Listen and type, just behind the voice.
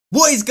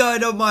What is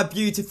going on, my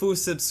beautiful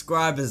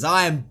subscribers?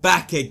 I am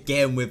back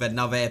again with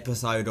another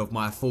episode of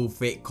my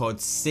Forfeit COD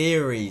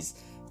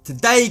series.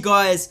 Today,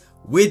 guys,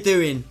 we're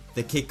doing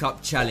the kick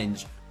up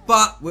challenge,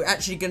 but we're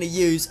actually going to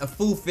use a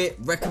forfeit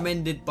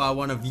recommended by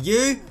one of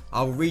you.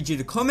 I'll read you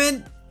the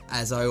comment,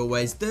 as I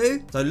always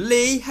do. So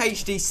Lee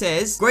HD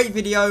says, great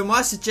video.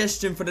 My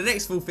suggestion for the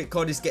next Forfeit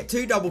COD is get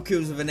 2 double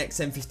kills with an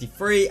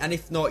XM53, and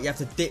if not, you have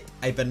to dip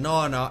a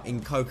banana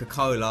in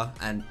Coca-Cola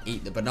and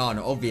eat the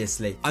banana,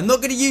 obviously. I'm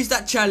not going to use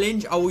that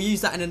challenge. I will use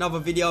that in another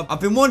video.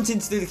 I've been wanting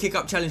to do the kick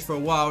up challenge for a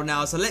while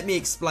now, so let me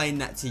explain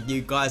that to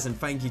you guys, and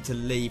thank you to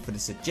Lee for the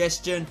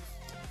suggestion.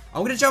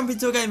 I'm going to jump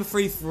into a game of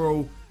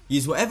free-for-all,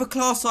 use whatever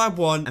class I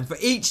want, and for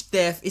each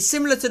death, it's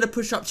similar to the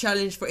push-up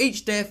challenge. For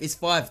each death, it's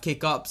 5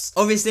 kick-ups.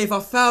 Obviously, if I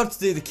fail to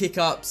do the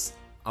kick-ups,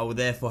 I will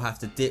therefore have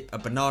to dip a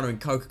banana in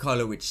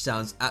Coca-Cola, which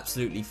sounds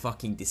absolutely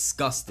fucking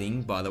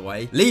disgusting, by the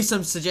way. Leave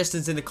some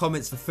suggestions in the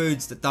comments for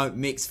foods that don't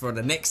mix for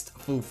the next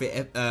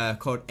Forfeit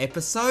COD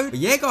episode. But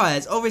yeah,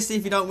 guys, obviously,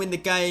 if you don't win the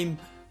game,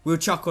 we'll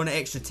chuck on an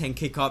extra 10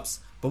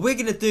 kick-ups. But we're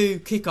going to do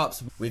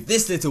kick-ups with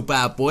this little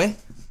bad boy.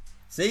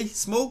 See?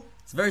 Small?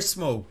 It's very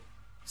small.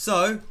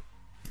 So,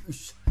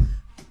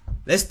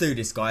 let's do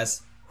this,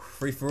 guys.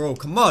 Free for all,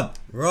 come on.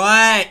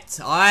 Right,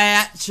 I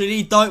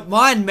actually don't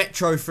mind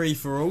Metro free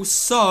for all,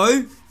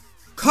 so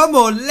come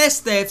on,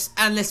 less deaths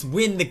and let's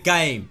win the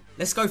game.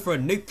 Let's go for a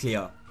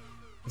nuclear.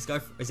 Let's go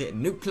for, is it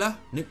nuclear?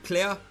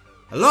 Nuclear?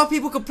 A lot of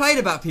people complain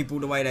about people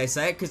the way they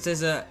say it because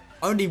there's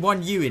only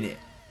one U in it.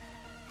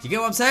 Do you get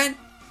what I'm saying?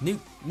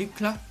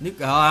 Nuclear?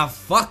 Ah,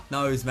 fuck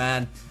knows,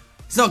 man.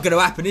 It's not going to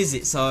happen, is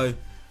it? So,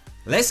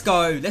 let's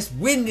go. Let's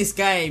win this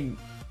game.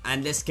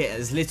 And let's get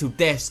as little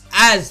deaths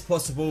as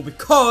possible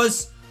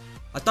because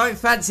I don't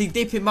fancy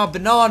dipping my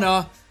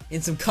banana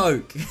in some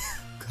Coke.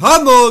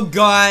 Come on,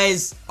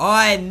 guys.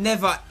 I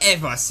never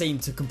ever seem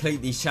to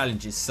complete these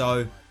challenges,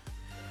 so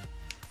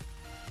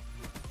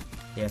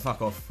yeah,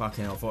 fuck off.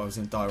 Fucking hell, I thought I was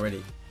going to die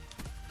already.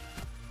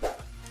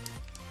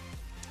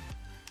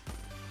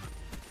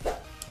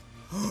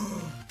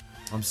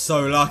 I'm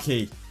so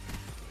lucky.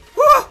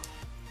 Woo!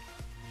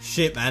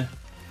 Shit, man.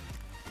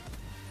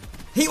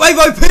 Heatwave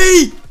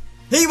OP!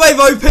 Heatwave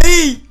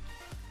OP!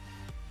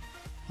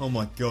 Oh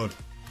my god.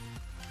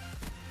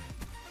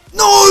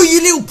 No,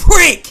 you little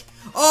prick!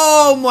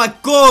 Oh my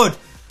god!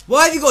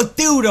 Why have you got a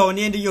dildo on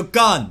the end of your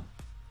gun?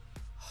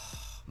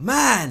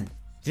 Man!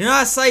 Do you know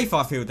how safe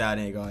I feel down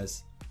here,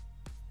 guys?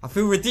 I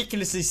feel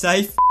ridiculously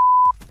safe.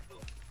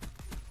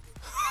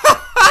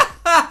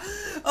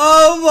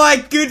 Oh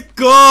my good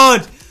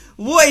god!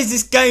 What is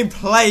this game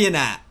playing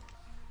at?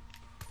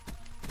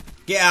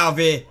 Get out of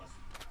here.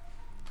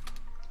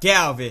 Get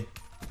out of here.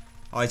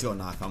 Oh, he's got a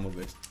knife. I'm all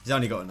good. He's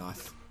only got a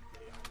knife.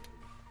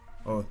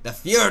 Oh, the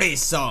Fury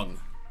song.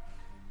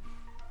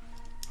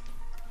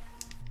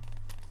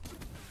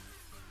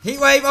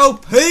 Heatwave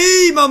OP,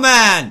 my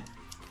man.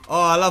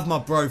 Oh, I love my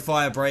bro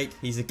Firebreak.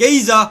 He's a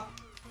geezer.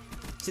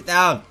 Sit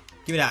down.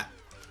 Give me that.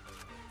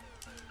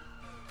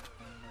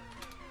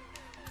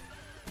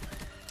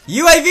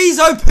 UAV's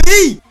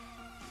OP.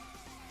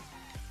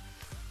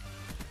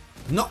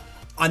 No,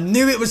 I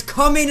knew it was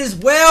coming as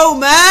well,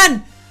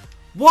 man.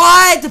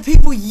 Why do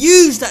people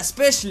use that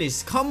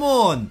specialist? Come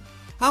on.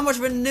 How much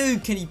of a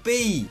noob can he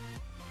be?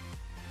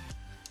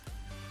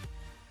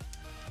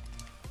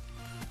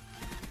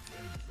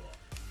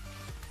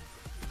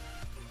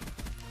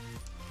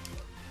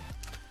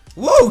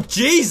 Whoa,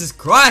 Jesus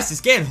Christ,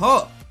 it's getting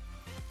hot.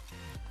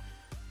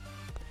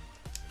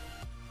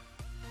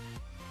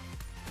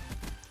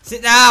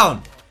 Sit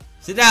down.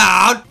 Sit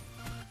down.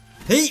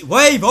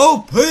 Heatwave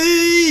OP!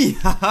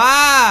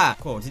 Haha!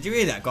 Cool, did you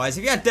hear that, guys?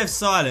 If you had Death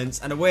Silence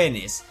and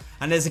Awareness,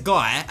 and there's a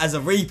guy as a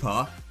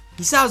Reaper,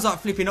 he sounds like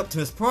flipping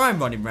Optimus Prime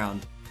running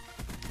round.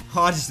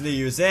 Oh, I just knew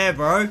you was there,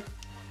 bro.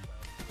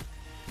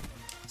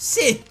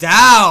 Sit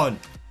down!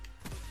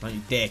 Don't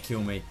you dare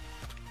kill me.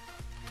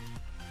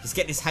 Just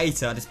get this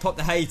hater, just pop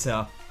the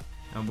hater,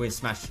 and we're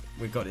smashed.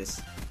 We've got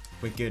this.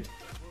 We're good.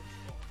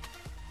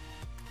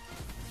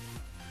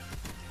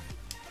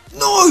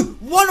 No!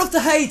 One off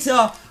the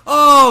hater!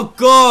 Oh,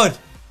 God!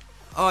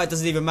 Oh, it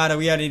doesn't even matter.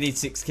 We only need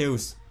 6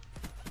 kills.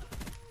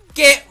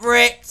 Get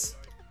wrecked!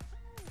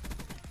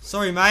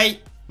 Sorry,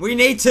 mate. We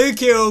need 2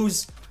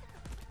 kills.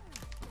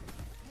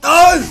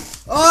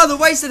 Oh! Oh, the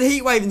waste of the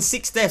heatwave and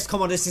 6 deaths.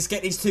 Come on, let's just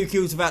get these 2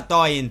 kills without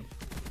dying.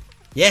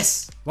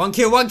 Yes. 1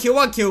 kill, 1 kill,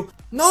 1 kill.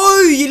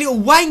 No, you little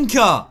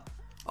wanker!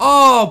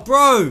 Oh,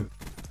 bro.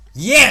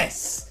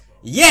 Yes!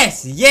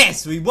 Yes,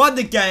 yes, we won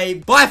the game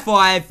by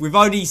 5 with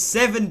only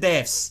 7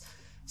 deaths.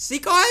 See,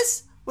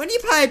 guys, when you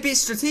play a bit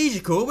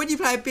strategical, when you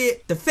play a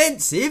bit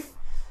defensive,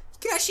 you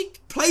can actually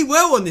play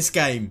well on this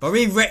game. But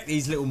we wreck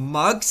these little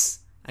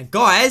mugs. And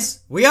guys,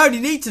 we only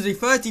need to do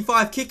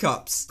 35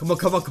 kick-ups. Come on,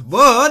 come on, come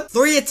on.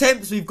 3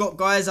 attempts we've got,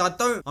 guys.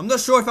 I'm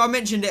not sure if I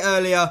mentioned it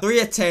earlier. 3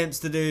 attempts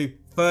to do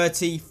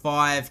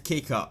 35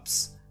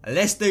 kick-ups.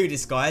 Let's do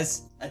this,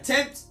 guys.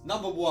 Attempt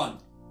number 1.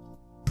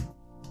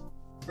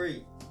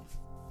 3.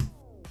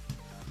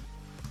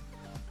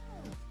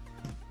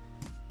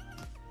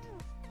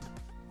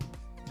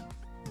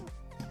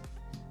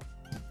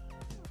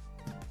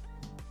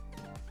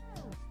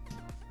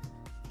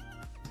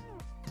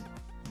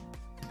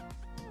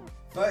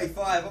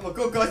 35. Oh my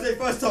god, guys,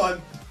 31st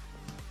time.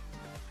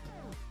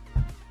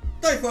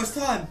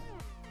 31st time.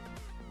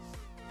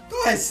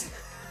 Guys.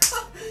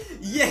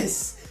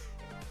 Yes.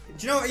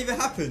 Do you know what even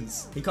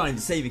happens? You can't even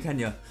see me, can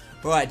you?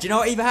 Right, do you know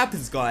what even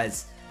happens,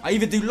 guys? I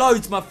either do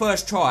loads my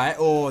first try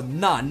or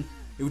none.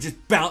 It will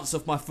just bounce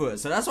off my foot.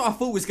 So that's what I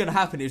thought was going to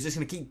happen. It was just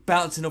going to keep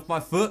bouncing off my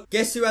foot.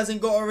 Guess who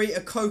hasn't got to eat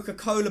a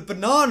Coca-Cola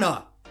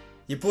banana?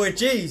 Your boy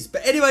Jeeves.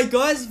 But anyway,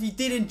 guys, if you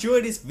did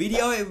enjoy this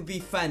video, it would be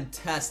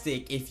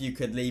fantastic if you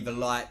could leave a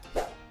like.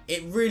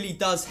 It really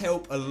does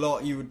help a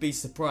lot. You would be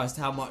surprised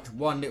how much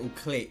one little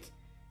click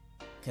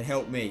can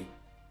help me.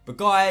 But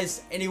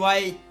guys,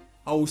 anyway,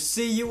 I will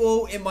see you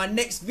all in my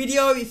next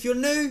video. If you're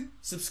new,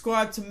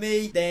 subscribe to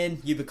me. Then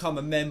you become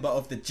a member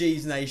of the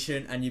Jeeves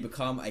Nation and you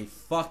become a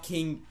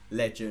fucking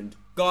legend.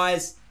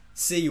 Guys,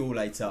 see you all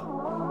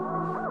later.